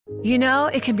You know,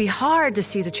 it can be hard to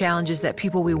see the challenges that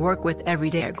people we work with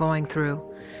every day are going through.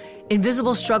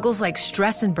 Invisible struggles like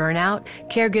stress and burnout,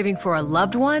 caregiving for a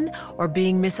loved one, or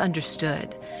being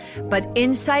misunderstood. But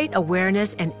insight,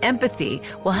 awareness, and empathy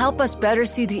will help us better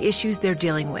see the issues they're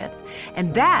dealing with.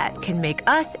 And that can make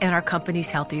us and our companies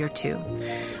healthier too.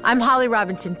 I'm Holly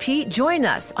Robinson Peete. Join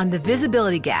us on The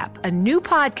Visibility Gap, a new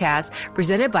podcast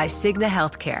presented by Cigna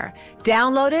Healthcare.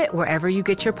 Download it wherever you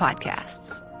get your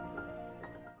podcasts.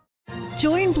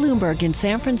 Join Bloomberg in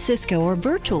San Francisco or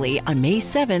virtually on May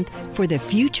 7th for The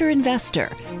Future Investor,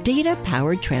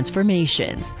 Data-Powered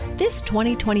Transformations. This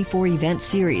 2024 event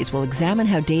series will examine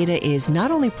how data is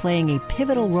not only playing a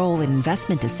pivotal role in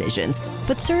investment decisions,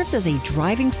 but serves as a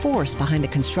driving force behind the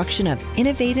construction of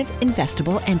innovative,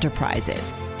 investable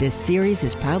enterprises. This series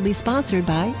is proudly sponsored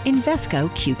by Invesco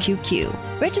QQQ.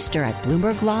 Register at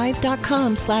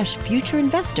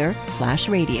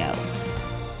bloomberglive.com/futureinvestor/radio.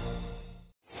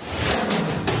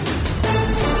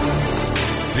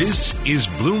 This is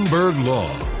Bloomberg Law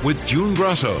with June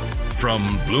Grosso from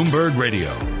Bloomberg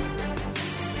Radio.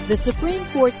 The Supreme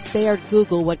Court spared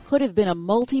Google what could have been a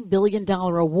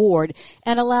multi-billion-dollar award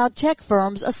and allowed tech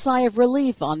firms a sigh of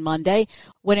relief on Monday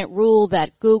when it ruled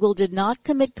that Google did not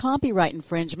commit copyright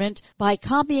infringement by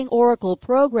copying Oracle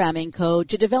programming code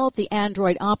to develop the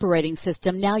Android operating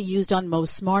system now used on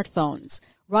most smartphones.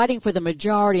 Writing for the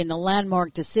majority in the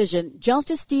landmark decision,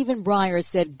 Justice Stephen Breyer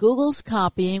said Google's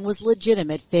copying was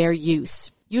legitimate fair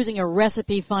use, using a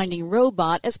recipe-finding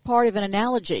robot as part of an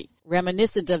analogy,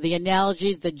 reminiscent of the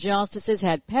analogies the justices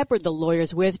had peppered the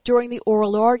lawyers with during the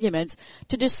oral arguments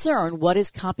to discern what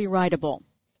is copyrightable.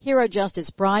 Here are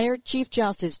Justice Breyer, Chief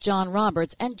Justice John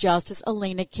Roberts, and Justice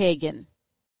Elena Kagan.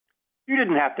 You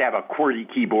didn't have to have a QWERTY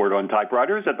keyboard on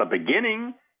typewriters at the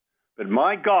beginning, but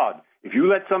my God, if you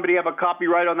let somebody have a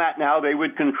copyright on that now, they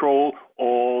would control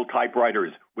all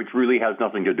typewriters, which really has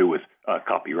nothing to do with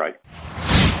copyright.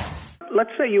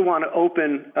 Let's say you want to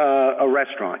open a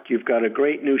restaurant. You've got a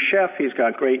great new chef. He's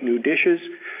got great new dishes.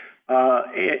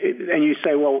 And you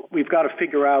say, well, we've got to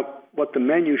figure out what the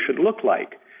menu should look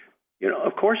like. You know,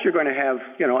 of course, you're going to have,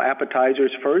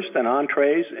 appetizers first and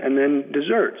entrees and then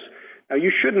desserts. Now,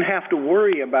 you shouldn't have to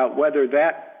worry about whether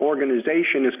that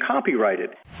organization is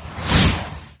copyrighted.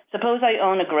 Suppose I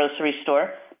own a grocery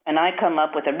store, and I come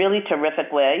up with a really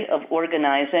terrific way of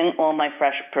organizing all my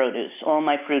fresh produce, all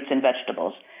my fruits and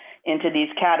vegetables, into these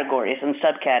categories and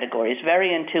subcategories,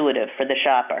 very intuitive for the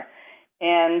shopper.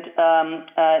 And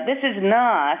this is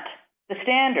not the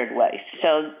standard way.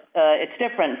 So it's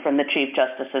different from the Chief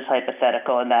Justice's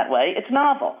hypothetical in that way. It's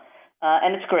novel,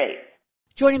 and it's great.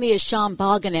 Joining me is Shyam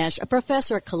Bhalganesh, a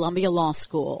professor at Columbia Law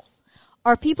School.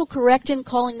 Are people correct in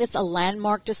calling this a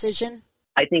landmark decision?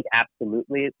 I think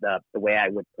absolutely. The way I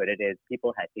would put it is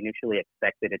people had initially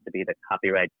expected it to be the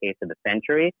copyright case of the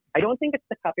century. I don't think it's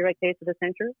the copyright case of the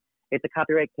century. It's a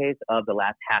copyright case of the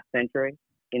last half century,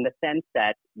 in the sense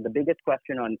that the biggest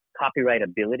question on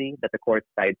copyrightability that the court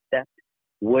sidestepped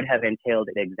would have entailed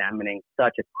examining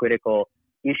such a critical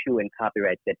issue in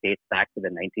copyright that dates back to the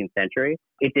 19th century.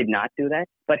 It did not do that.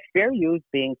 But fair use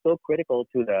being so critical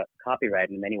to the copyright,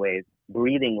 in many ways,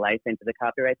 breathing life into the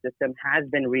copyright system, has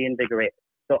been reinvigorated.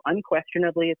 So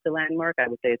unquestionably, it's a landmark. I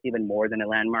would say it's even more than a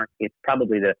landmark. It's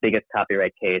probably the biggest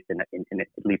copyright case in at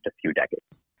least a few decades.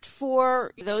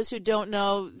 For those who don't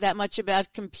know that much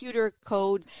about computer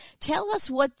code, tell us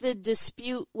what the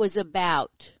dispute was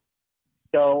about.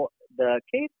 So the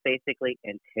case basically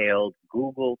entailed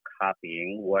Google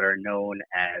copying what are known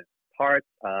as parts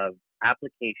of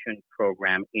application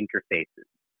program interfaces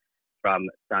from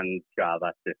Sun's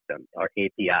Java system, or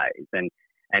APIs, and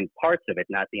parts of it,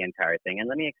 not the entire thing. And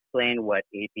let me explain what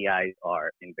APIs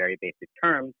are in very basic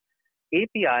terms.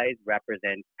 APIs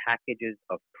represent packages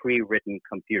of pre-written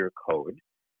computer code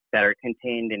that are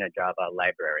contained in a Java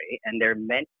library, and they're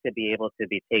meant to be able to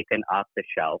be taken off the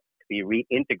shelf, to be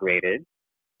reintegrated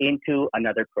into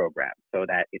another program so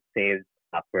that it saves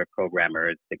software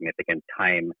programmers significant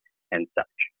time and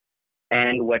such.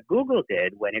 And what Google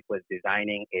did when it was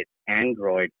designing its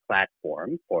Android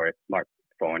platform for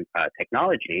smartphone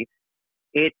technology,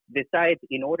 it decides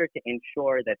in order to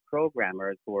ensure that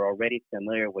programmers who are already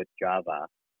familiar with Java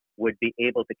would be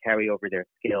able to carry over their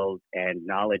skills and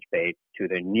knowledge base to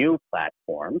the new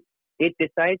platform, it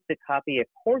decides to copy a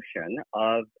portion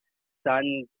of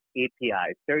Sun's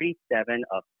APIs, 37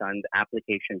 of Sun's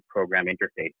application program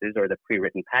interfaces, or the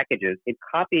pre-written packages. It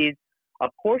copies a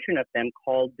portion of them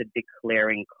called the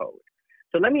declaring code.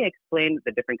 So let me explain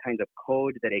the different kinds of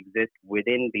code that exist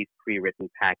within these pre-written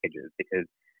packages, because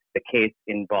the case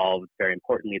involves, very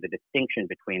importantly, the distinction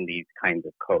between these kinds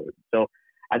of codes. So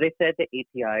As I said, the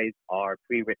APIs are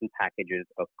pre-written packages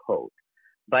of code.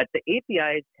 But the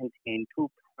APIs contain two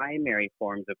primary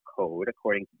forms of code,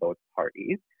 according to both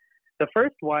parties. The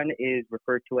first one is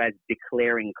referred to as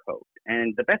declaring code.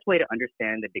 And the best way to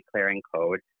understand the declaring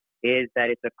code is that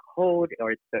it's a code,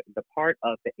 or it's the part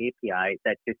of the API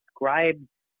that describes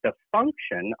the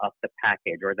function of the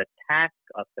package or the task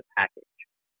of the package.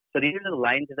 So these are the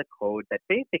lines of the code that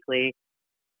basically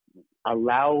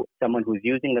allow someone who's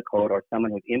using the code or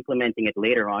someone who's implementing it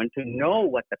later on to know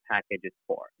what the package is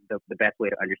for. The best way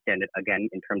to understand it, again,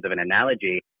 in terms of an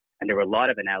analogy, and there were a lot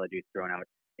of analogies thrown out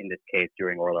in this case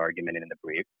during oral argument and in the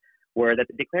brief, were that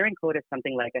the declaring code is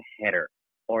something like a header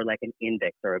or like an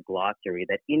index or a glossary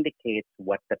that indicates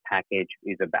what the package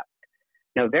is about.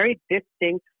 Now, very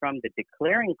distinct from the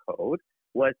declaring code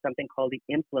was something called the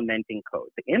implementing code.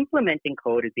 The implementing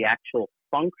code is the actual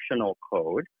functional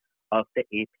code of the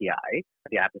API,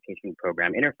 the application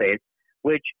program interface,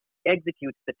 which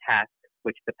executes the task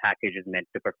which the package is meant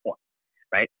to perform,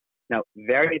 right? Now,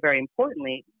 very, very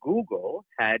importantly, Google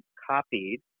had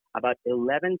copied about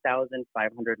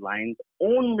 11,500 lines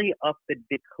only of the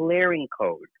declaring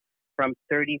code from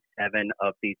 37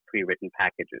 of these pre-written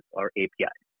packages or APIs.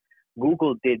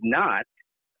 Google did not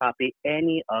copy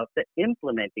any of the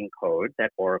implementing code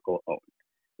that Oracle owned,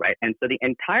 right? And so the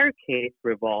entire case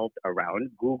revolved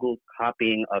around Google's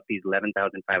copying of these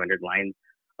 11,500 lines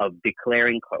of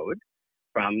declaring code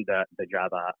from the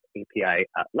Java API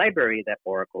library that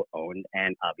Oracle owned,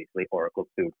 and obviously Oracle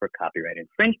sued for copyright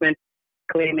infringement,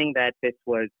 claiming that this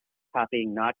was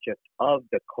copying not just of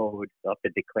the code, of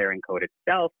the declaring code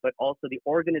itself, but also the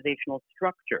organizational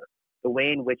structure, the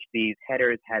way in which these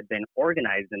headers had been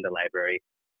organized in the library,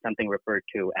 something referred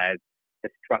to as the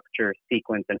structure,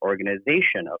 sequence, and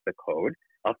organization of the code,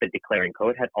 of the declaring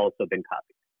code, had also been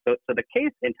copied. So the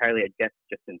case entirely, I guess,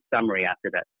 just in summary after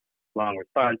that long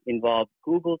response, involved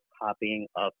Google's copying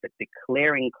of the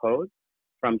declaring code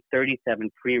from 37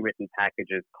 pre-written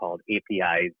packages called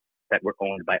APIs that were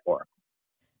owned by Oracle.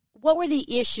 What were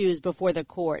the issues before the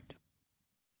court?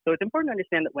 So it's important to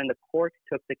understand that when the court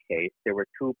took the case, there were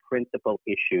two principal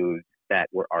issues that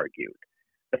were argued.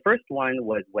 The first one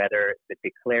was whether the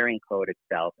declaring code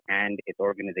itself and its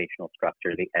organizational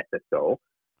structure, the SSO,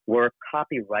 were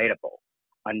copyrightable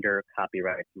under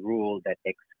copyright rule that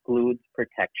excludes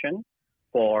protection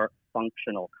for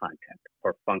functional content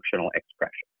or functional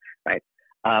expression, right?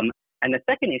 And the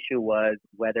second issue was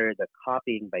whether the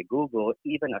copying by Google,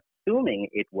 even assuming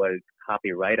it was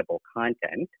copyrightable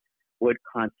content, would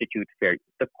constitute fair use.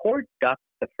 The court ducked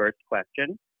the first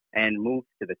question and moved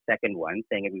to the second one,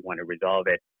 saying that we want to resolve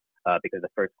it because the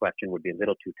first question would be a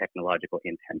little too technologically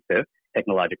intensive.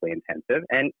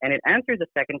 And it answers the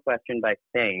second question by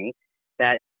saying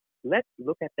that let's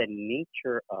look at the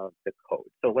nature of the code.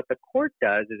 So what the court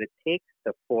does is it takes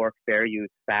the four fair use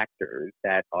factors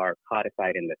that are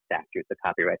codified in the statute, the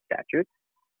copyright statute.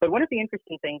 But one of the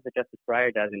interesting things that Justice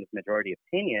Breyer does in his majority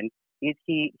opinion is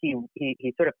he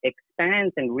sort of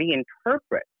expands and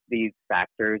reinterprets these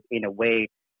factors in a way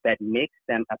that makes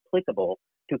them applicable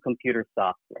to computer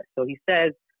software. So he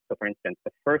says, so for instance,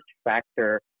 the first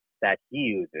factor that he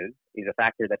uses is a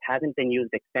factor that hasn't been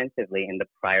used extensively in the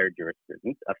prior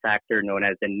jurisprudence, a factor known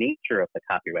as the nature of the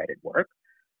copyrighted work.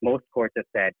 Most courts have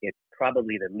said it's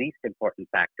probably the least important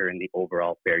factor in the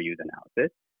overall fair use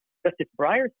analysis. Justice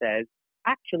Breyer says,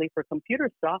 actually, for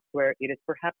computer software, it is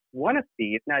perhaps one of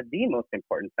the, if not the most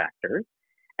important factors,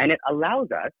 and it allows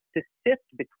us to sift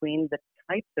between the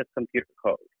types of computer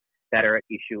code that are at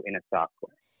issue in a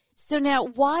software. So now,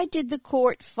 why did the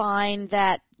court find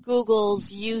that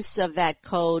Google's use of that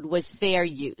code was fair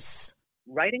use?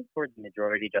 Writing for the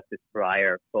majority, Justice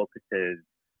Breyer focuses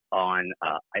on,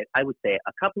 I would say,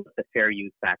 a couple of the fair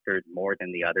use factors more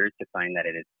than the others to find that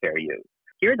it is fair use.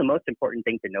 Here, the most important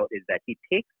thing to note is that he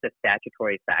takes the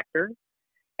statutory factors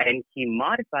and he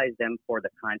modifies them for the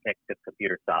context of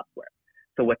computer software.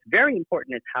 So what's very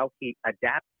important is how he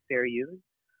adapts fair use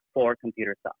for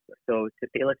computer software. So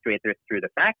to illustrate this through the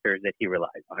factors that he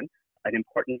relies on, an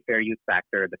important fair use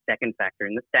factor, the second factor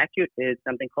in the statute, is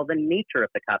something called the nature of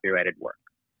the copyrighted work.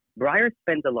 Breyer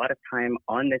spends a lot of time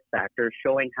on this factor,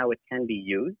 showing how it can be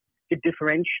used to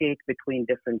differentiate between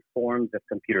different forms of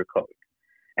computer code.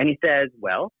 And he says,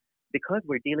 well, because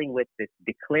we're dealing with this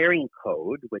declaring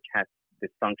code, which has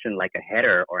this function like a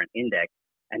header or an index,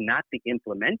 and not the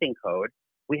implementing code,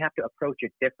 we have to approach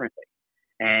it differently.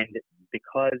 And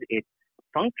because it's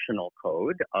functional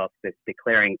code of this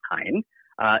declaring kind,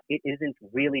 it isn't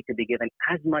really to be given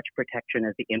as much protection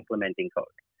as the implementing code,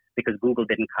 because Google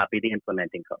didn't copy the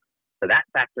implementing code. So that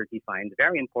factor, he finds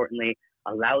very importantly,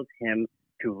 allows him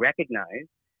to recognize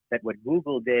that what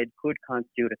Google did could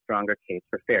constitute a stronger case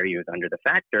for fair use under the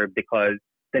factor because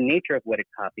the nature of what it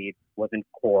copied wasn't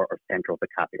core or central to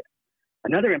copyright.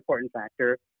 Another important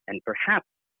factor, and perhaps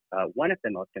one of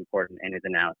the most important in his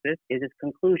analysis, is his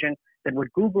conclusion that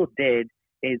what Google did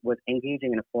was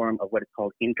engaging in a form of what is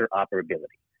called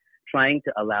interoperability, trying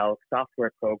to allow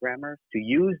software programmers to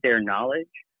use their knowledge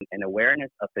and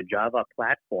awareness of the Java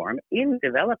platform in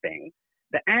developing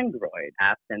the Android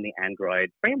apps and the Android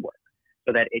framework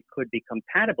so that it could be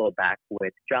compatible back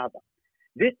with Java.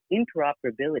 This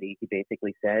interoperability, he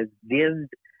basically says, gives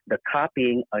the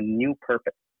copying a new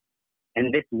purpose.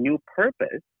 And this new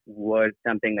purpose was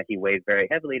something that he weighed very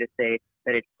heavily to say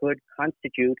that it could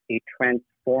constitute a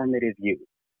transformative use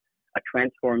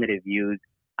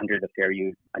under the fair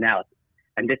use analysis.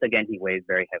 And this, again, he weighs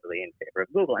very heavily in favor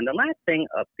of Google. And the last thing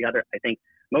of the other, I think,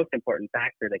 most important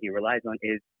factor that he relies on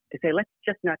is to say, let's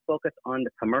just not focus on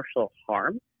the commercial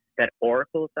harm that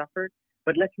Oracle suffered,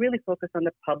 but let's really focus on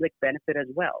the public benefit as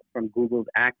well from Google's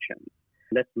actions.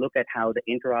 Let's look at how the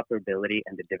interoperability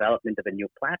and the development of a new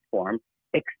platform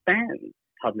expands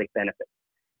public benefits.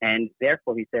 And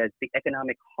therefore, he says the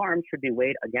economic harm should be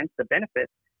weighed against the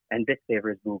benefits, and this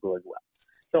favors Google as well.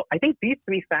 So I think these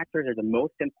three factors are the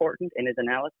most important in his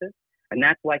analysis, and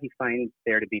that's why he finds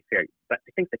there to be fair use. But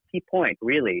I think the key point,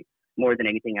 really, more than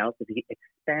anything else, is he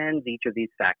expands each of these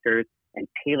factors and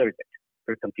tailors it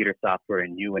for computer software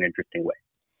in new and interesting ways.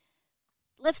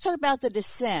 Let's talk about the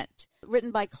dissent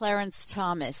written by Clarence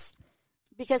Thomas,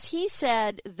 because he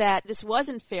said that this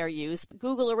wasn't fair use.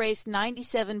 Google erased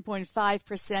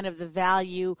 97.5% of the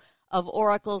value of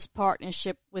Oracle's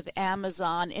partnership with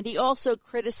Amazon, and he also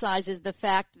criticizes the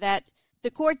fact that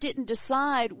the court didn't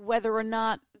decide whether or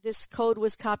not this code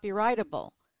was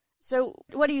copyrightable. So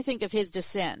what do you think of his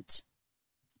dissent?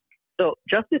 So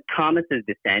Justice Thomas's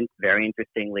dissent, very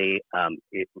interestingly,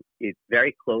 is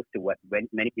very close to what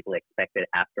many people expected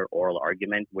after oral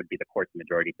argument would be the court's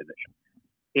majority position.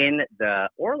 In the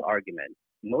oral argument,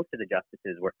 most of the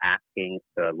justices were asking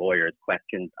the lawyers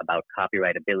questions about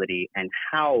copyrightability and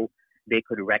how they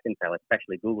could reconcile,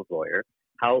 especially Google's lawyer,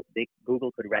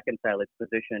 Google could reconcile its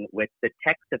position with the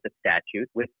text of the statute,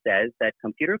 which says that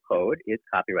computer code is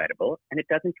copyrightable and it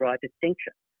doesn't draw a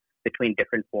distinction between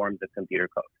different forms of computer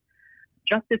code.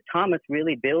 Justice Thomas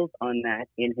really builds on that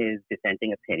in his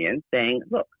dissenting opinion, saying,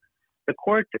 look, the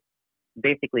court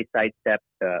basically sidesteps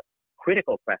the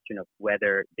critical question of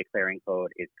whether declaring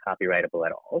code is copyrightable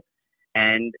at all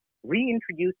and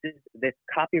reintroduces this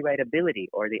copyrightability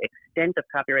or the extent of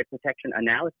copyright protection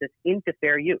analysis into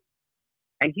fair use.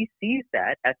 And he sees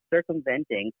that as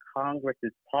circumventing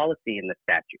Congress's policy in the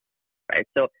statute, right?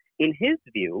 So in his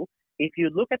view, if you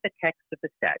look at the text of the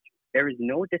statute, there is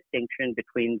no distinction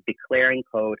between declaring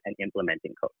code and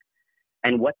implementing code.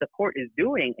 And what the court is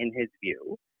doing, in his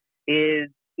view, is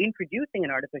introducing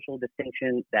an artificial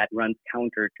distinction that runs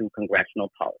counter to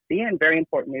congressional policy and, very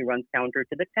importantly, runs counter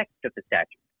to the text of the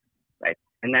statute, right?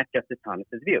 And that's Justice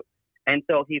Thomas's view. And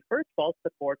so he first faults the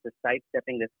court for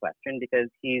sidestepping this question because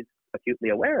he's acutely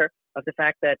aware of the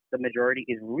fact that the majority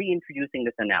is reintroducing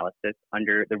this analysis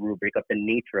under the rubric of the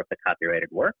nature of the copyrighted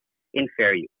work in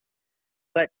fair use.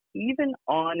 But even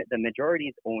on the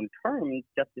majority's own terms,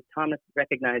 Justice Thomas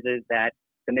recognizes that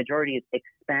the majority is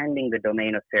expanding the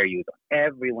domain of fair use on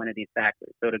every one of these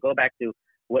factors. So to go back to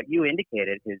what you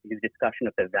indicated, his discussion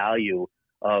of the value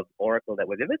of Oracle that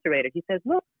was eviscerated, he says,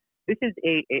 look, this is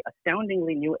a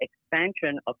astoundingly new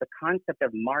expansion of the concept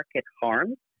of market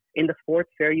harm in the fourth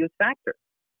fair use factor,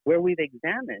 where we've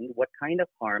examined what kind of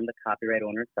harm the copyright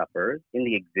owner suffers in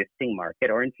the existing market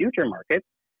or in future markets.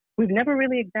 We've never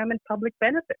really examined public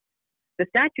benefits. The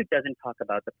statute doesn't talk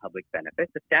about the public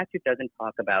benefits. The statute doesn't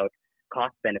talk about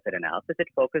cost-benefit analysis. It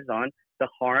focuses on the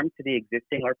harm to the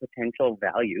existing or potential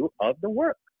value of the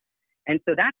work. And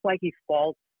so that's why he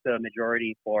faults the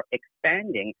majority for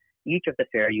expanding each of the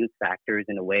fair use factors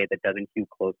in a way that doesn't hew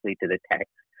closely to the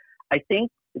text. I think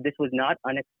this was not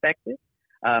unexpected.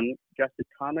 Justice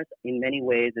Thomas, in many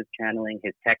ways, is channeling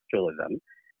his textualism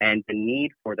and the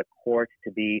need for the court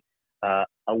to be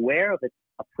aware of its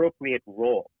appropriate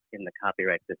role in the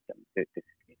copyright system, to stick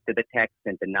to the text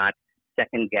and to not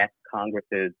second-guess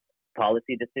Congress's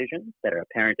policy decisions that are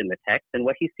apparent in the text. And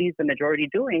what he sees the majority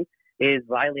doing is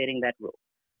violating that rule.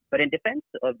 But in defense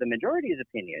of the majority's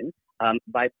opinion,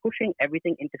 by pushing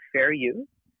everything into fair use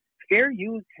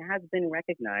has been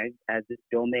recognized as this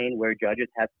domain where judges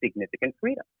have significant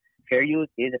freedom. Fair use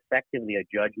is effectively a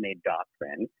judge-made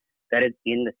doctrine that is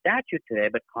in the statute today,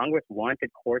 but Congress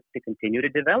wanted courts to continue to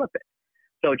develop it.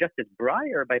 So Justice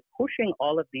Breyer, by pushing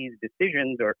all of these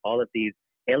decisions or all of these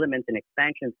elements and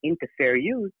expansions into fair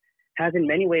use, has in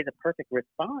many ways a perfect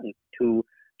response to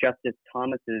Justice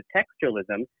Thomas's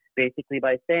textualism, basically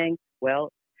by saying,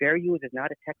 well, fair use is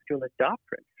not a textualist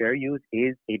doctrine. Fair use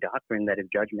is a doctrine that is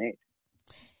judge-made.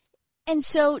 And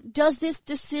so does this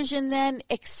decision then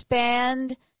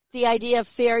expand the idea of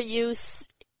fair use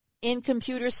in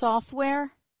computer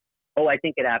software? Oh, I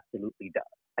think it absolutely does.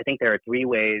 I think there are three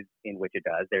ways in which it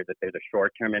does. There's a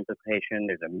short-term implication,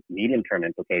 there's a medium-term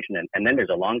implication, and then there's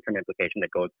a long-term implication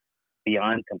that goes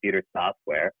beyond computer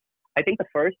software. I think the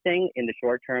first thing in the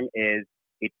short term is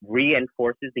it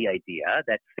reinforces the idea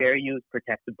that fair use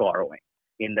protects borrowing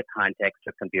in the context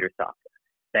of computer software.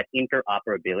 That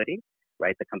interoperability,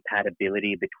 right, the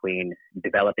compatibility between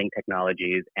developing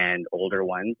technologies and older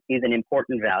ones is an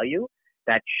important value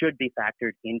that should be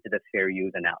factored into the fair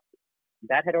use analysis.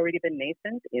 That had already been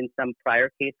nascent in some prior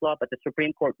case law, but the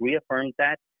Supreme Court reaffirms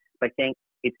that by saying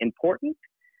it's important,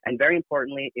 and very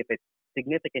importantly, if it's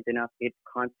significant enough, it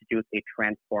constitutes a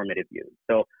transformative use.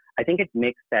 So I think it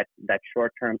makes that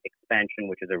short-term expansion,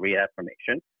 which is a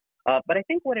reaffirmation. But I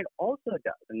think what it also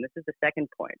does, and this is the second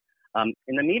point,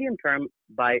 in the medium term,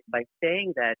 by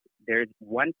saying that there's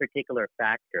one particular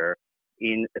factor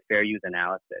in the fair use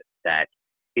analysis that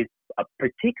is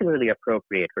particularly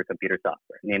appropriate for computer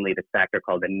software, namely this factor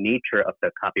called the nature of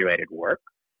the copyrighted work,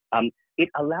 it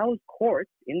allows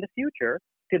courts in the future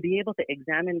to be able to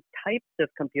examine types of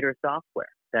computer software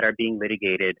that are being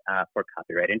litigated for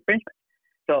copyright infringement.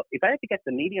 So if I had to guess,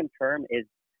 the medium term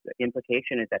the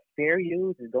implication is that fair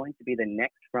use is going to be the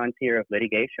next frontier of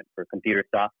litigation for computer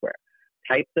software.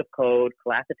 Types of code,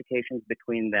 classifications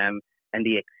between them, and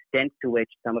the extent to which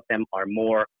some of them are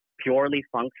more purely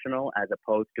functional as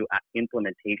opposed to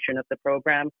implementation of the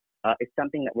program is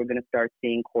something that we're going to start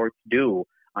seeing courts do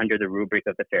under the rubric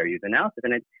of the fair use analysis.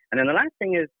 And then the last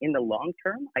thing is, in the long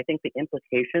term, I think the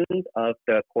implications of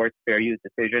the court's fair use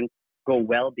decision go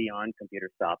well beyond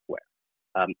computer software.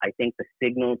 I think the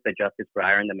signals that Justice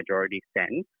Breyer and the majority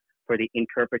send for the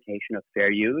interpretation of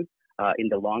fair use in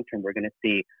the long term, we're going to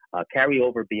see carry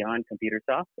over beyond computer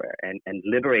software and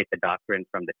liberate the doctrine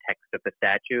from the text of the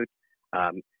statute,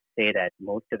 say that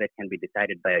most of it can be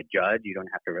decided by a judge. You don't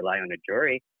have to rely on a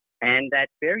jury. And that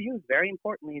fair use, very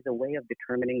importantly, is a way of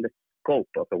determining the scope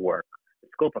of the work, the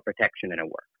scope of protection in a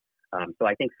work. So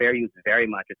I think fair use very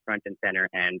much is front and center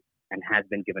and has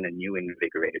been given a new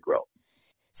invigorated role.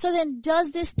 So then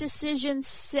does this decision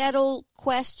settle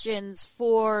questions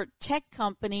for tech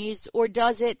companies, or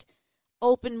does it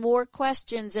open more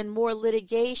questions and more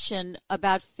litigation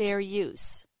about fair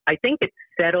use? I think it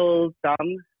settles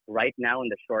some right now in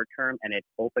the short term, and it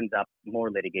opens up more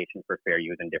litigation for fair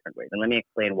use in different ways. And let me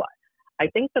explain why. I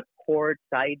think the court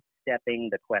sidestepping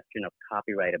the question of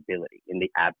copyrightability in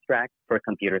the abstract for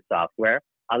computer software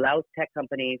allows tech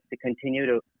companies to continue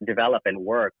to develop and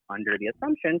work under the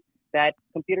assumption that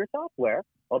computer software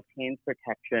obtains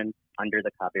protection under the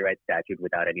copyright statute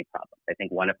without any problem. I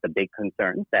think one of the big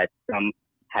concerns that some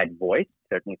had voiced,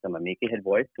 certainly some amici had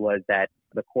voiced, was that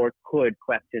the court could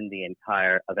question the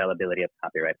entire availability of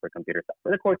copyright for computer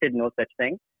software. The court did no such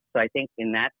thing. So I think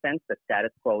in that sense, the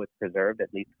status quo is preserved,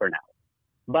 at least for now.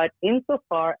 But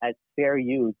insofar as fair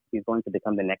use is going to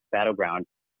become the next battleground,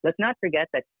 let's not forget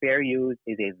that fair use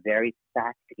is a very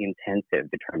fact-intensive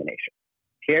determination.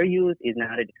 Fair use is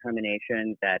not a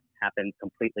determination that happens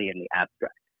completely in the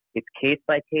abstract. It's case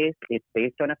by case, it's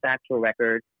based on a factual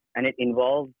record, and it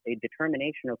involves a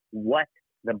determination of what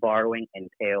the borrowing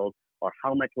entailed or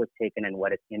how much was taken and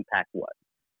what its impact was.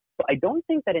 So I don't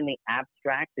think that in the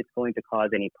abstract it's going to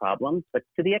cause any problems, but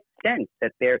to the extent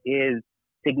that there is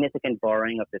significant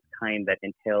borrowing of this kind that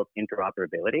entails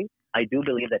interoperability, I do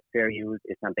believe that fair use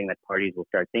is something that parties will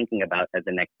start thinking about as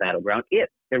the next battleground if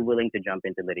they're willing to jump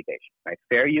into litigation, right?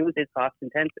 Fair use is cost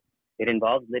intensive. It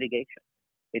involves litigation.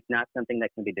 It's not something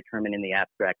that can be determined in the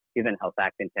abstract given how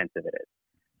fact intensive it is.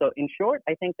 So in short,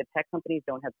 I think the tech companies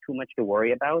don't have too much to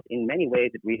worry about. In many ways,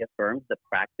 it reaffirms the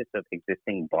practice of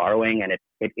existing borrowing, and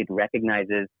it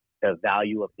recognizes the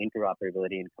value of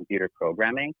interoperability in computer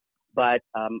programming. But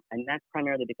and that's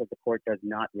primarily because the court does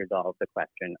not resolve the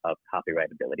question of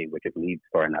copyrightability, which it leaves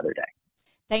for another day.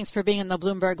 Thanks for being on the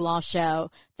Bloomberg Law Show.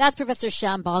 That's Professor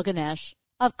Shambal Ganesh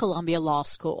of Columbia Law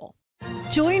School.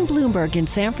 Join Bloomberg in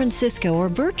San Francisco or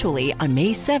virtually on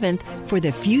May 7th for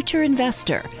The Future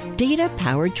Investor,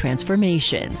 Data-Powered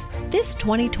Transformations. This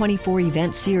 2024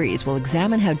 event series will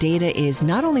examine how data is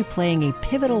not only playing a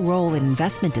pivotal role in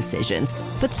investment decisions,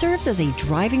 but serves as a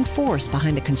driving force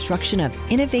behind the construction of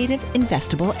innovative,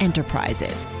 investable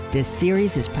enterprises. This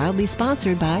series is proudly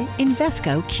sponsored by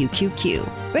Invesco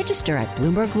QQQ. Register at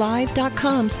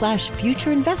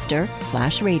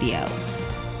BloombergLive.com/futureinvestor/radio.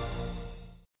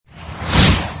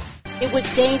 It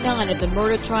was day 9 of the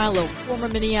murder trial of former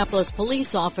Minneapolis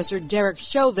police officer Derek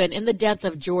Chauvin in the death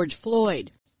of George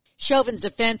Floyd. Chauvin's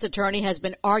defense attorney has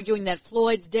been arguing that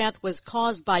Floyd's death was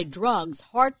caused by drugs,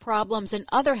 heart problems, and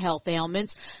other health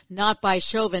ailments, not by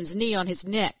Chauvin's knee on his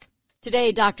neck.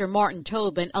 Today, Dr. Martin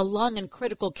Tobin, a lung and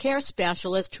critical care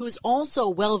specialist who's also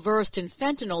well-versed in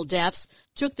fentanyl deaths,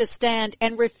 took the stand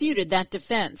and refuted that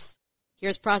defense.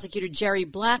 Here's Prosecutor Jerry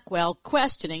Blackwell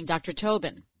questioning Dr.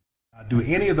 Tobin. Do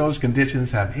any of those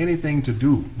conditions have anything to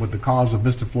do with the cause of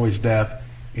Mr. Floyd's death,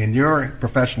 in your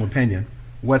professional opinion,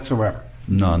 whatsoever?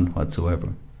 None whatsoever.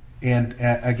 And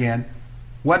again,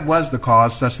 what was the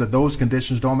cause such that those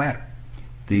conditions don't matter?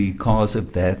 The cause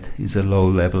of death is a low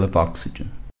level of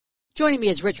oxygen. Joining me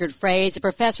is Richard Fraze, a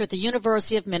professor at the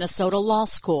University of Minnesota Law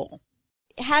School.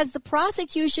 Has the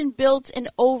prosecution built an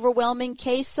overwhelming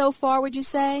case so far, would you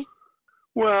say?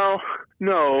 Well,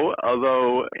 no,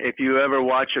 although if you ever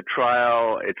watch a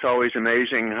trial, it's always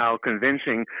amazing how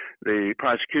convincing the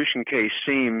prosecution case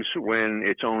seems when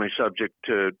it's only subject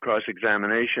to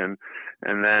cross-examination.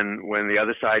 And then when the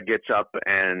other side gets up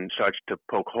and starts to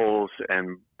poke holes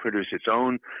and produce its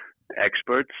own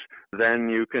experts, then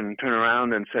you can turn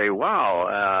around and say,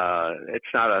 wow, it's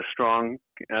not a strong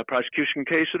prosecution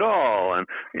case at all. And,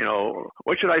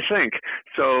 what should I think?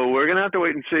 So we're going to have to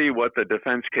wait and see what the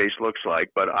defense case looks like.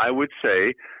 But I would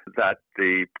say that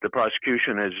the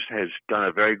prosecution has done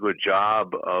a very good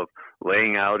job of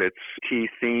laying out its key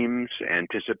themes,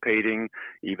 anticipating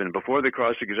even before the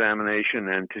cross-examination,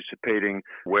 anticipating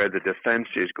where the defense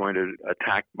is going to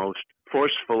attack most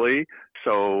forcefully.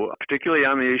 So particularly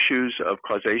on the issues of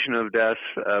causation of death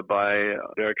by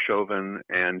Derek Chauvin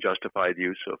and justified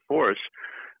use of force,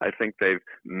 I think they've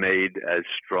made as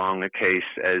strong a case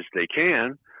as they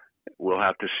can. We'll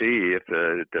have to see if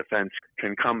the defense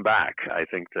can come back. I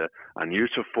think on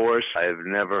use of force, I've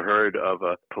never heard of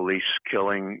a police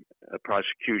killing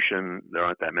prosecution. There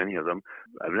aren't that many of them.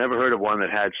 I've never heard of one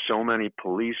that had so many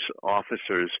police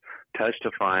officers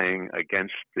testifying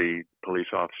against the police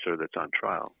officer that's on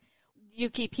trial. You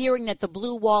keep hearing that the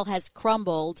blue wall has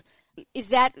crumbled. Is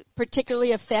that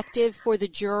particularly effective for the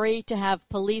jury to have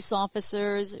police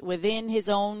officers within his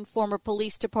own former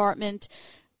police department,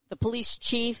 the police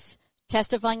chief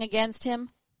testifying against him?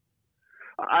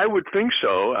 I would think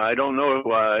so. I don't know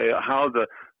how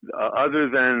other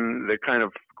than the kind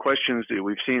of questions that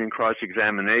we've seen in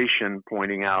cross-examination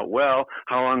pointing out, well,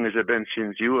 how long has it been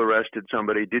since you arrested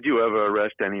somebody? Did you ever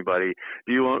arrest anybody?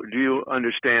 Do you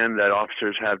understand that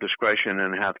officers have discretion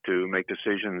and have to make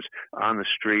decisions on the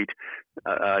street?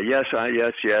 Yes,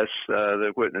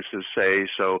 the witnesses say.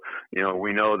 So,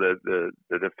 we know that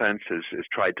the defense has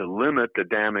tried to limit the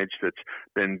damage that's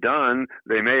been done.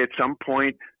 They may at some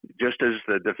point, just as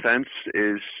the defense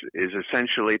is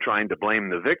essentially trying to blame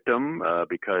the victim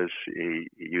because he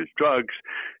used drugs,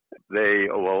 they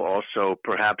will also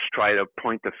perhaps try to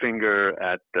point the finger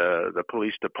at the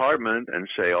police department and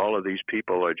say all of these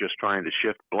people are just trying to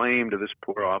shift blame to this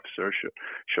poor officer,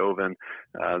 Chauvin.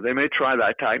 They may try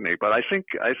that technique, but I think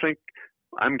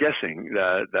I'm guessing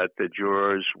that the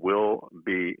jurors will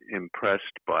be impressed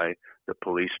by the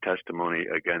police testimony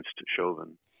against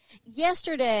Chauvin.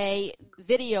 Yesterday,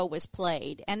 video was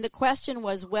played, and the question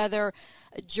was whether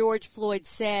George Floyd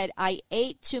said, "I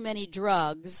ate too many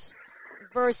drugs,"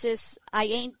 versus "I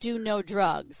ain't do no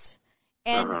drugs."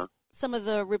 And some of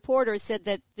the reporters said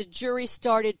that the jury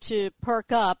started to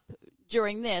perk up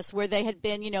during this, where they had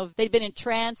been, they'd been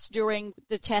entranced during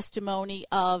the testimony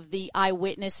of the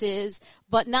eyewitnesses,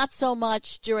 but not so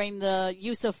much during the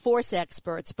use of force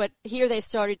experts. But here they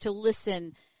started to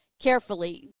listen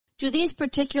carefully. Do these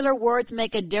particular words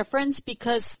make a difference?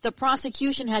 Because the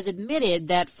prosecution has admitted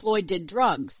that Floyd did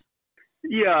drugs.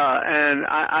 Yeah, and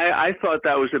I thought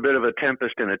that was a bit of a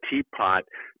tempest in a teapot,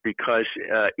 because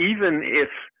even if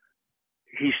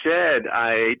he said,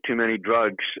 "I ate too many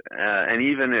drugs," and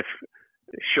even if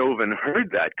Chauvin heard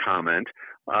that comment,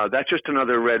 that's just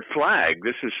another red flag.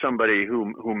 This is somebody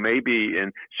who may be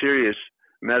in serious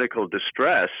medical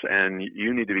distress, and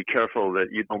you need to be careful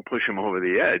that you don't push him over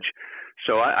the edge.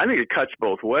 So I think it cuts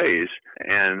both ways,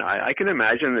 and I can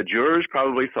imagine the jurors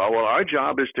probably thought, well, our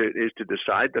job is to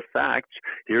decide the facts.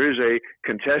 Here is a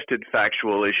contested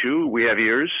factual issue. We have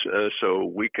ears, so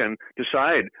we can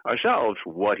decide ourselves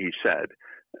what he said.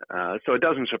 So it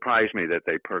doesn't surprise me that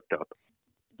they perked up.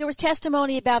 There was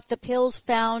testimony about the pills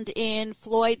found in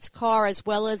Floyd's car as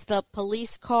well as the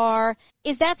police car.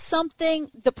 Is that something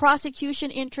the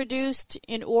prosecution introduced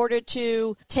in order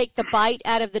to take the bite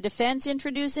out of the defense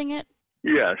introducing it?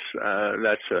 Yes,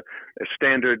 that's a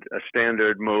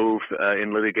standard move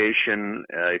in litigation.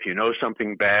 If you know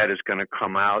something bad is going to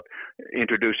come out,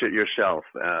 introduce it yourself.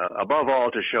 Above all,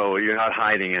 to show you're not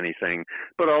hiding anything,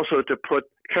 but also to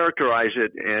characterize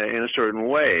it in a certain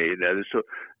way. That is, so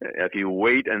if you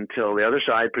wait until the other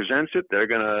side presents it, they're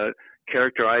going to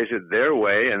characterize it their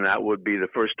way, and that would be the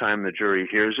first time the jury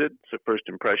hears it. So first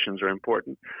impressions are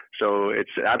important. So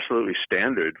it's absolutely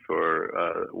standard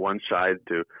for one side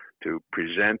to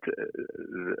present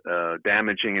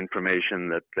damaging information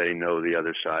that they know the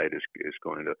other side is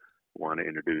going to want to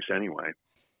introduce anyway.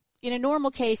 In a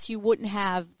normal case, you wouldn't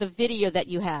have the video that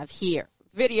you have here,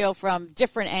 video from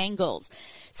different angles.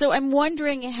 So I'm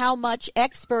wondering how much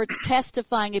experts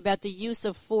testifying about the use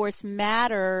of force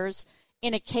matters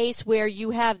in a case where you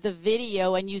have the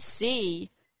video and you see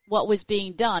what was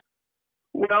being done.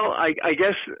 Well, I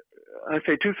guess I'd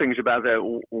say two things about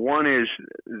that. One is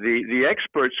the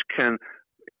experts can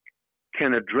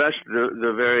address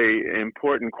the very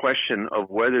important question of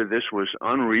whether this was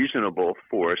unreasonable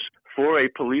force for a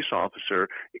police officer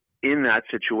in that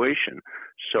situation.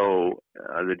 So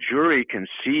the jury can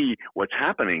see what's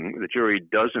happening. The jury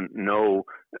doesn't know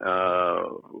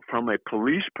from a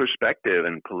police perspective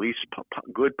and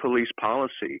good police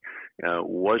policy,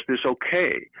 was this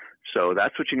okay? So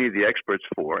that's what you need the experts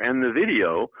for. And the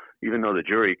video, even though the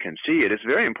jury can see it, it's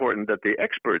very important that the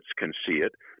experts can see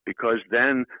it, because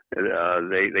then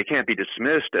they can't be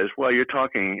dismissed as, well, you're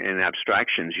talking in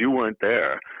abstractions. You weren't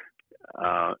there.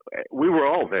 We were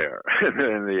all there,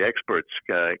 and the experts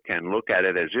can look at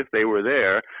it as if they were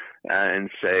there and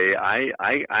say,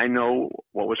 I know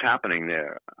what was happening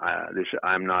there.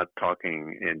 I'm not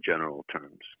talking in general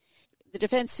terms. The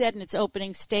defense said in its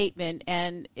opening statement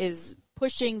and is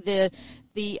pushing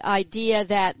the idea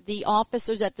that the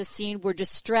officers at the scene were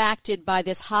distracted by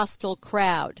this hostile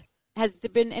crowd. Has there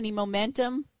been any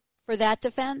momentum for that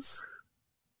defense?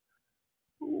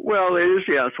 Well, it is,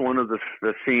 it's one of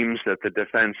the themes that the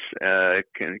defense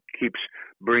keeps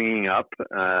bringing up,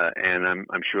 and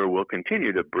I'm sure will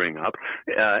continue to bring up,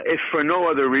 if for no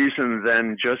other reason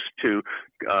than just to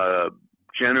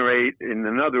generate in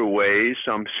another way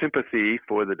some sympathy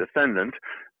for the defendant,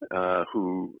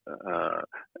 who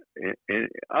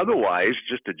otherwise,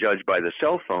 just to judge by the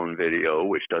cell phone video,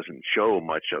 which doesn't show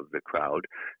much of the crowd,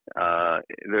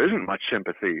 there isn't much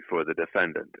sympathy for the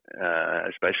defendant,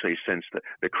 especially since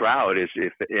the crowd is,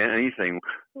 if anything,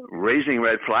 raising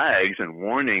red flags and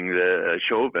warning the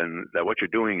Chauvin that what you're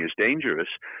doing is dangerous.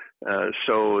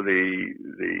 So the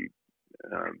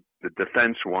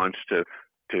defense wants to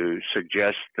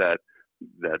suggest that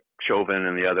Chauvin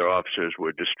and the other officers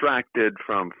were distracted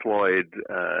from Floyd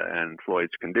and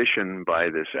Floyd's condition by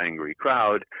this angry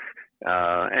crowd.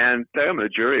 And the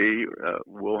jury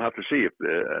will have to see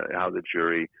how the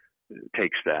jury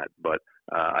takes that. But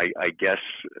I guess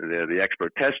the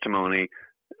expert testimony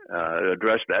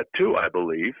addressed that too, I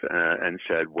believe, and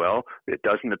said, well, it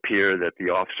doesn't appear that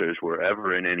the officers were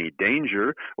ever in any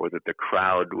danger or that the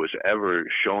crowd was ever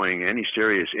showing any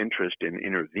serious interest in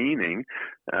intervening.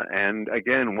 And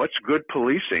again, what's good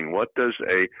policing? What does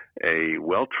a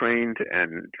well-trained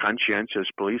and conscientious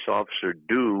police officer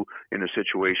do in a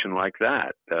situation like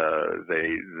that?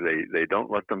 They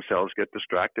don't let themselves get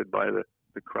distracted by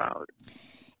the crowd.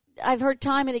 I've heard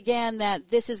time and again that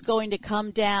this is going to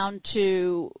come down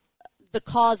to the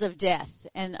cause of death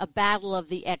and a battle of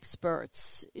the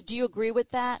experts. Do you agree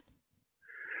with that?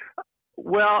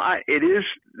 Well, it is.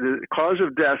 The cause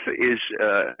of death is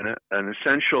an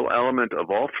essential element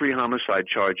of all three homicide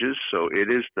charges. So it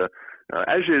is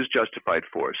as is justified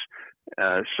force.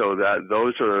 So that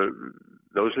those are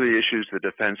the issues the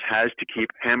defense has to keep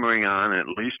hammering on and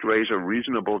at least raise a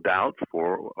reasonable doubt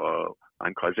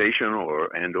on causation or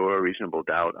a reasonable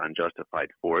doubt on justified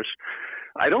force.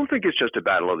 I don't think it's just a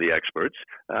battle of the experts.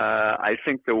 I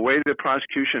think the way the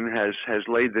prosecution has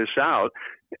laid this out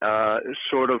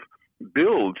sort of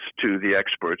builds to the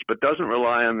experts, but doesn't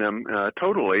rely on them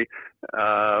totally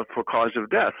for cause of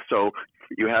death. So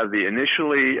you have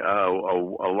initially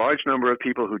a large number of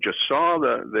people who just saw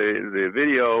the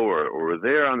video or were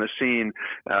there on the scene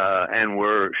and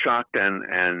were shocked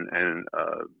and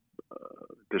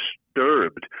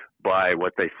disturbed by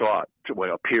what they thought, what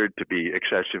appeared to be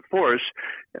excessive force,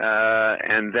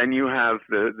 and then you have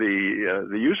the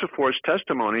use of force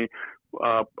testimony.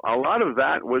 A lot of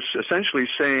that was essentially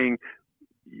saying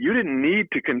you didn't need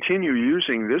to continue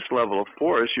using this level of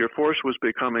force. Your force was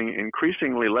becoming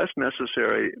increasingly less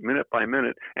necessary minute by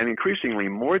minute and increasingly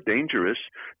more dangerous.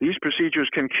 These procedures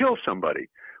can kill somebody.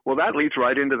 Well, that leads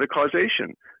right into the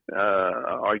causation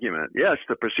argument. Yes,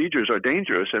 the procedures are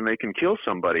dangerous and they can kill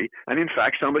somebody, and in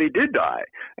fact, somebody did die.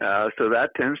 So that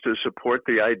tends to support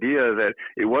the idea that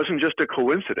it wasn't just a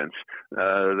coincidence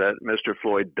that Mr.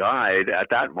 Floyd died at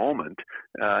that moment.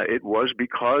 It was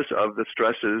because of the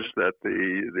stresses that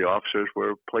the officers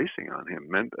were placing on him,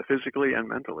 physically and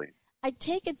mentally. I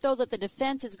take it, though, that the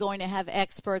defense is going to have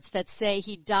experts that say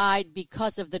he died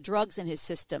because of the drugs in his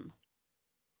system.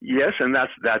 Yes, and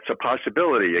that's a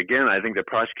possibility. Again, I think the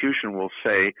prosecution will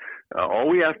say all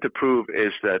we have to prove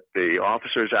is that the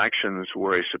officer's actions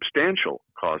were a substantial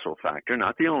causal factor,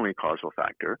 not the only causal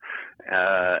factor.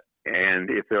 And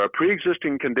if there are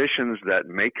pre-existing conditions that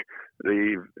make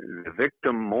the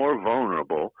victim more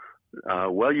vulnerable,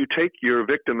 well, you take your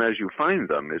victim as you find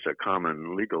them is a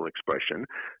common legal expression.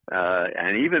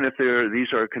 And even if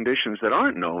these are conditions that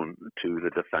aren't known to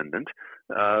the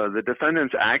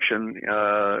defendant's action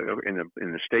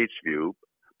in the state's view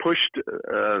pushed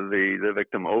the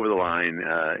victim over the line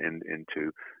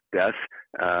into death.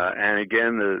 And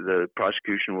again, the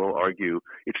prosecution will argue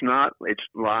it's not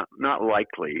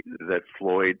likely that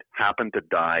Floyd happened to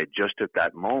die just at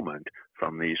that moment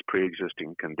from these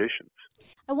pre-existing conditions.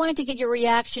 I wanted to get your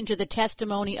reaction to the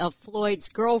testimony of Floyd's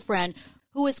girlfriend,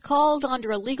 who was called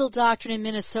under a legal doctrine in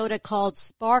Minnesota called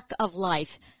Spark of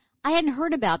Life. I hadn't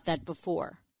heard about that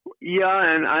before.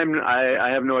 Yeah, and I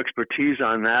have no expertise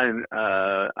on that, and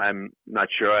I'm not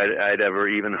sure I'd ever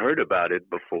even heard about it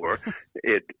before.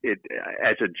 It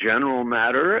as a general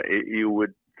matter, you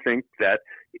would think that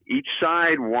each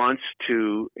side wants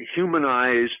to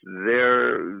humanize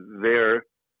their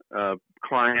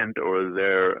client or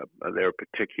their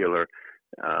particular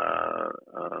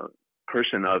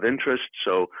person of interest.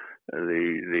 So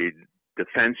the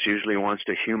defense usually wants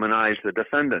to humanize the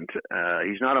defendant.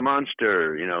 He's not a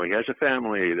monster. He has a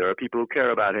family. There are people who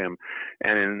care about him.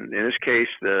 And in this case,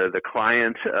 the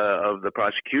client of the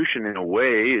prosecution, in a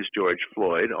way, is George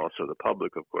Floyd, also the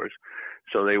public, of course.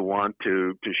 So they want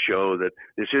to show that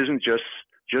this isn't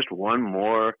just one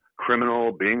more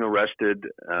criminal being arrested.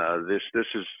 This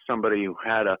is somebody who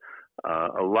had a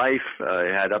life,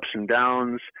 had ups and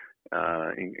downs,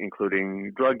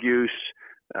 including drug use.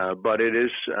 But it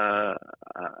is a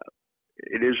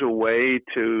way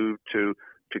to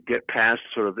get past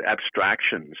sort of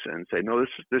abstractions and say, no,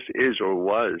 this is or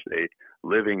was a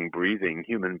living, breathing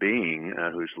human being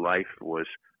whose life was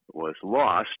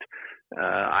lost.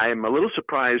 I'm a little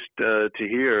surprised to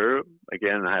hear,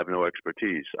 again, I have no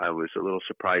expertise. I was a little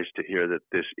surprised to hear that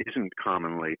this isn't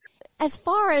commonly. As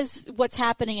far as what's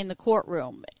happening in the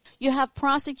courtroom, you have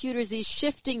prosecutors, these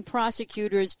shifting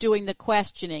prosecutors doing the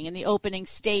questioning and the opening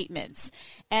statements.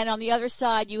 And on the other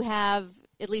side, you have,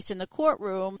 at least in the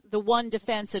courtroom, the one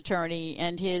defense attorney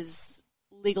and his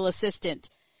legal assistant.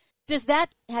 Does that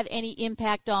have any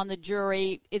impact on the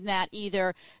jury in that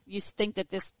either you think that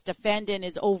this defendant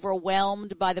is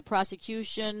overwhelmed by the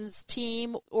prosecution's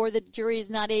team or the jury is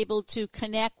not able to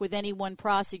connect with any one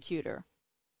prosecutor?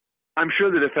 I'm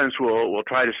sure the defense will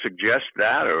try to suggest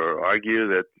that or argue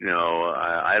that,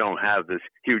 I don't have this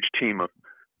huge team of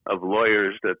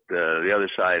lawyers that the other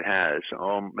side has.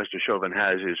 All Mr. Chauvin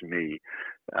has is me.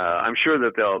 I'm sure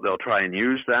that they'll try and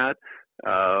use that,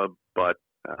 but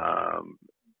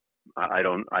I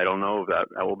don't know if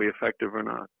that will be effective or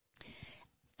not.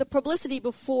 The publicity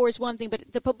before is one thing,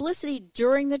 but the publicity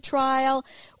during the trial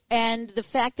and the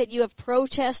fact that you have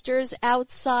protesters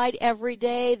outside every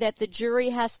day that the jury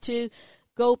has to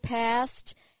go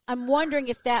past, I'm wondering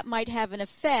if that might have an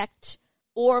effect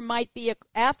or might be,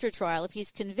 after trial, if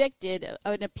he's convicted,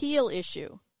 an appeal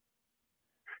issue.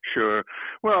 Sure.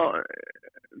 Well,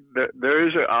 there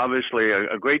is obviously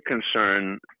a great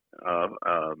concern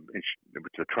which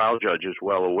the trial judge is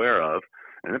well aware of,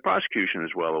 and the prosecution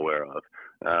is well aware of,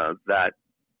 that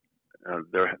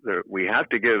we have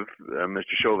to give Mr.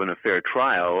 Chauvin a fair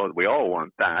trial. We all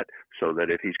want that, so that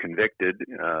if he's convicted,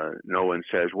 no one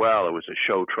says, well, it was a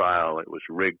show trial, it was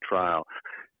a rigged trial.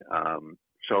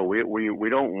 So we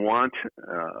don't want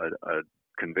a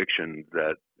conviction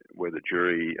where the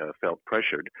jury felt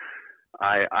pressured.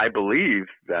 I believe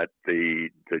that the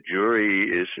jury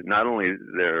is not only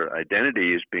their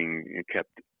identity is being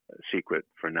kept secret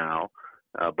for now,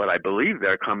 but I believe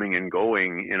they're coming and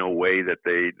going in a way that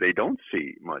they don't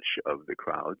see much of the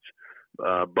crowds.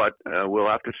 But we'll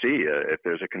have to see if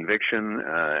there's a conviction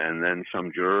and then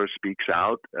some juror speaks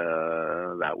out.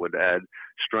 That would add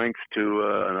strength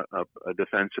to a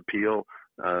defense appeal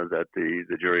that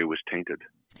the jury was tainted.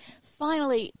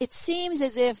 Finally, it seems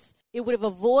as if it would have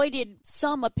avoided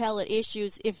some appellate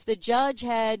issues if the judge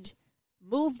had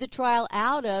moved the trial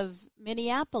out of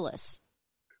Minneapolis.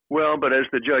 Well, but as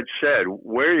the judge said,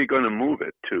 where are you going to move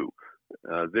it to?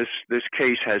 This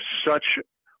case has such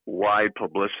wide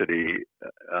publicity,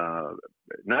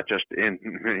 not just in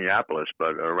Minneapolis,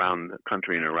 but around the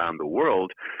country and around the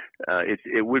world.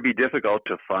 It would be difficult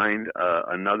to find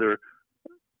another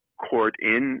court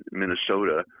in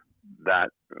Minnesota that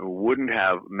wouldn't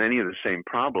have many of the same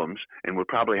problems and would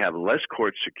probably have less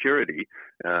court security.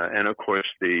 And of course,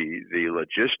 the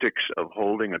logistics of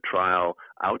holding a trial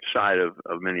outside of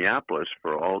Minneapolis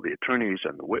for all the attorneys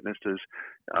and the witnesses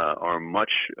are much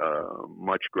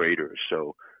greater.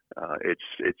 So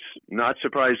it's not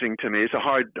surprising to me. It's a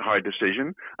hard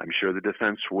decision. I'm sure the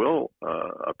defense will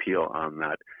appeal on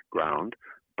that ground,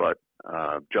 but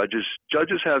judges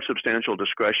have substantial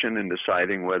discretion in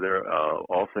deciding whether,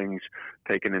 all things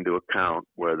taken into account,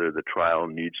 whether the trial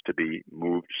needs to be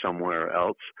moved somewhere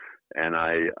else. And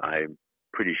I'm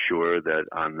pretty sure that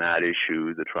on that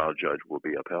issue, the trial judge will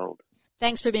be upheld.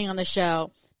 Thanks for being on the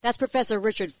show. That's Professor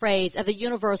Richard Frase of the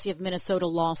University of Minnesota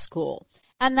Law School.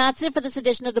 And that's it for this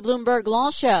edition of the Bloomberg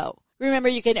Law Show. Remember,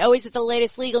 you can always get the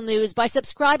latest legal news by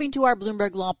subscribing to our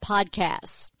Bloomberg Law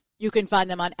podcasts. You can find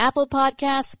them on Apple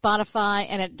Podcasts, Spotify,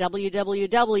 and at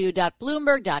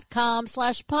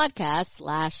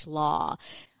www.bloomberg.com/podcast/law.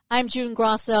 I'm June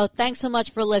Grosso. Thanks so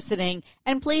much for listening.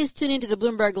 And please tune into the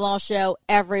Bloomberg Law Show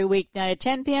every weeknight at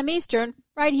 10 p.m. Eastern,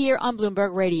 right here on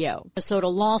Bloomberg Radio. Minnesota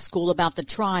Law School about the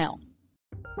trial.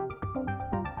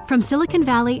 From Silicon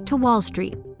Valley to Wall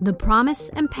Street, the promise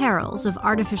and perils of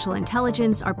artificial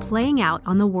intelligence are playing out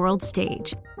on the world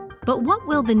stage. But what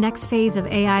will the next phase of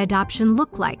AI adoption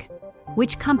look like?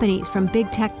 Which companies from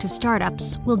big tech to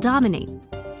startups will dominate?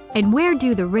 And where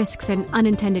do the risks and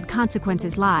unintended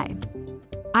consequences lie?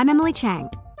 I'm Emily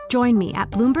Chang. Join me at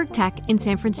Bloomberg Tech in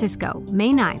San Francisco, May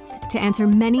 9th, to answer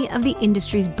many of the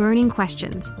industry's burning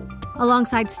questions,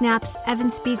 alongside Snap's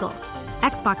Evan Spiegel,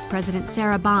 Xbox President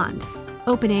Sarah Bond,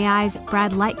 OpenAI's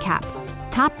Brad Lightcap,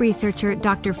 top researcher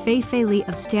Dr. Fei-Fei Li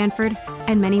of Stanford,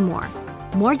 and many more.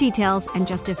 More details and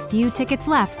just a few tickets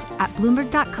left at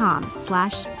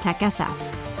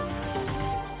Bloomberg.com/TechSF.